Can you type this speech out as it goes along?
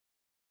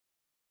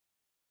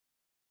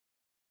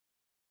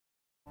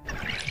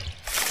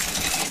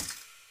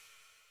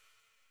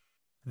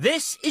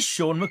This is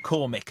Sean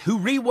McCormick, who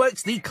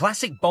reworked the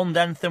classic Bond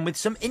anthem with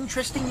some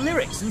interesting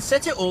lyrics and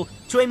set it all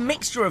to a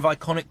mixture of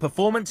iconic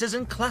performances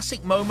and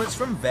classic moments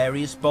from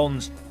various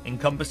Bonds,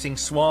 encompassing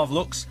suave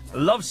looks,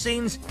 love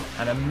scenes,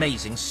 and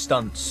amazing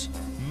stunts.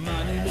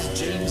 My name is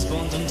James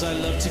Bond and I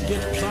love to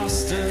get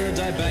plastered.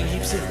 I bang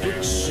heaps of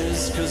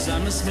bitches cause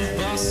I'm a smooth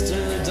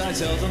bastard. I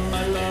tell them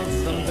I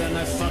love them, then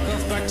I fuck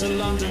off back to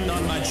London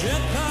on my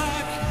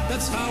jetpack.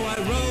 That's how I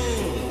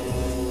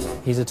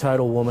roll. He's a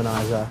total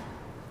womanizer.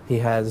 He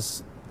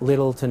has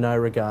little to no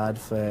regard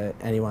for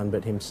anyone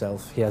but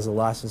himself. He has a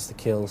license to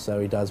kill,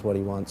 so he does what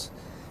he wants.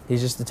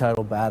 He's just a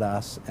total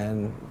badass,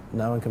 and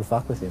no one can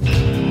fuck with him.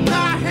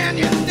 I hand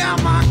you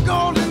down my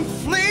golden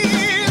fleece.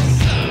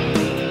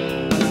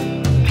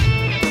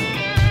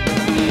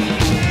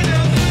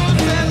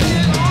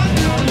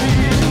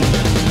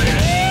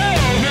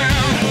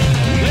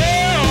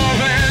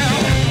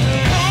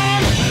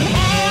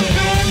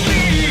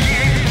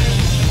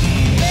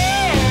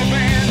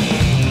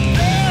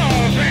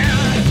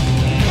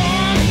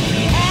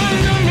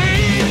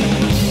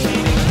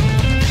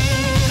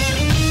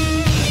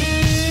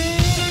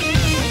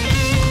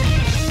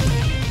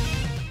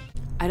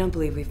 I don't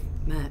believe we've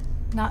met.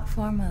 Not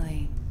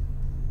formally.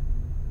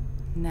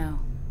 No.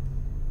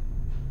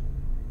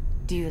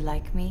 Do you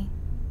like me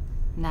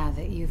now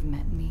that you've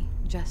met me,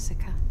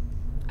 Jessica?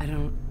 I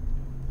don't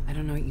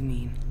know what you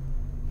mean.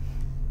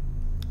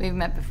 We've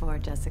met before,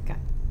 Jessica.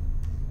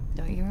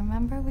 Don't you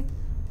remember?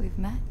 We've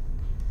met.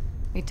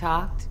 We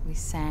talked, we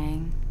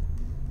sang.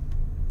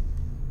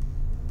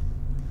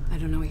 I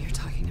don't know what you're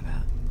talking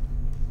about.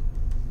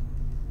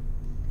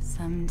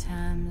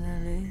 Sometimes I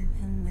live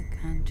in the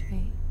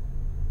country.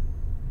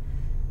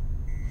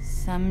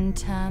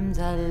 Sometimes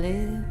I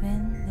live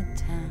in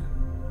the town.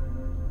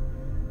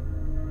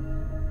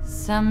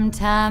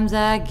 Sometimes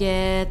I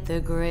get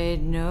the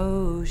great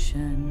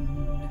notion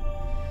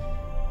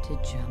to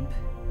jump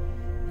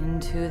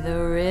into the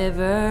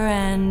river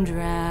and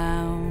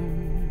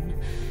drown.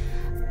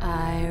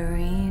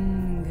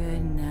 Irene,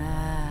 good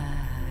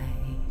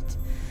night.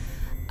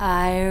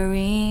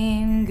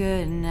 Irene,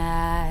 good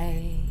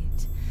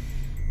night.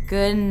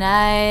 Good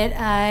night,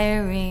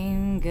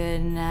 Irene,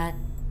 good night.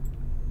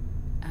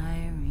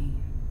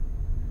 Irene,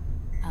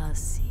 I'll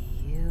see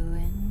you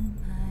in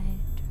my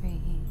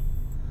dream.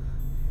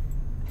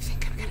 I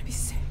think I'm gonna be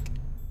sick.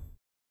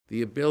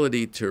 The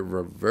ability to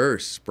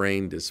reverse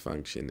brain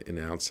dysfunction in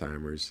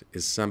Alzheimer's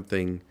is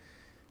something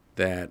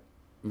that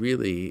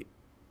really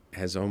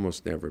has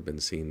almost never been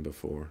seen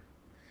before.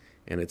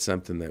 And it's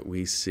something that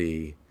we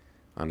see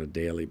on a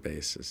daily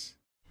basis.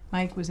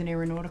 Mike was an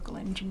aeronautical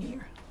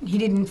engineer. He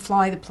didn't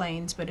fly the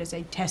planes, but as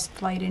a test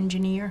flight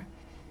engineer.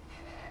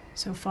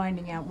 So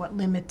finding out what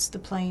limits the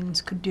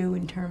planes could do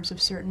in terms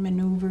of certain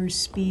maneuvers,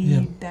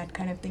 speed, that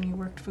kind of thing. He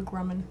worked for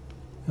Grumman.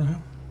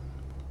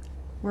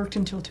 Worked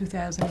until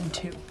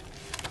 2002.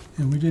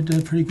 And we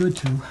did pretty good,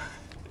 too.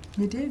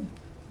 We did.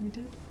 We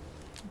did.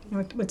 You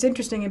know, what's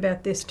interesting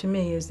about this to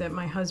me is that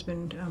my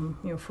husband,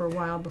 for a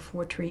while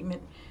before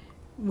treatment,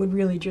 would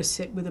really just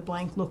sit with a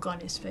blank look on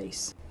his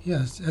face.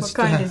 Yes, that's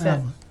what kind is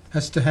that?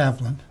 That's de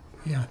Havilland.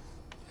 Yeah,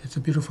 it's a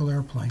beautiful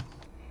airplane.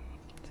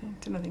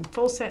 It's another thing.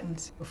 Full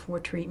sentence before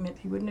treatment.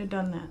 He wouldn't have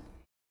done that.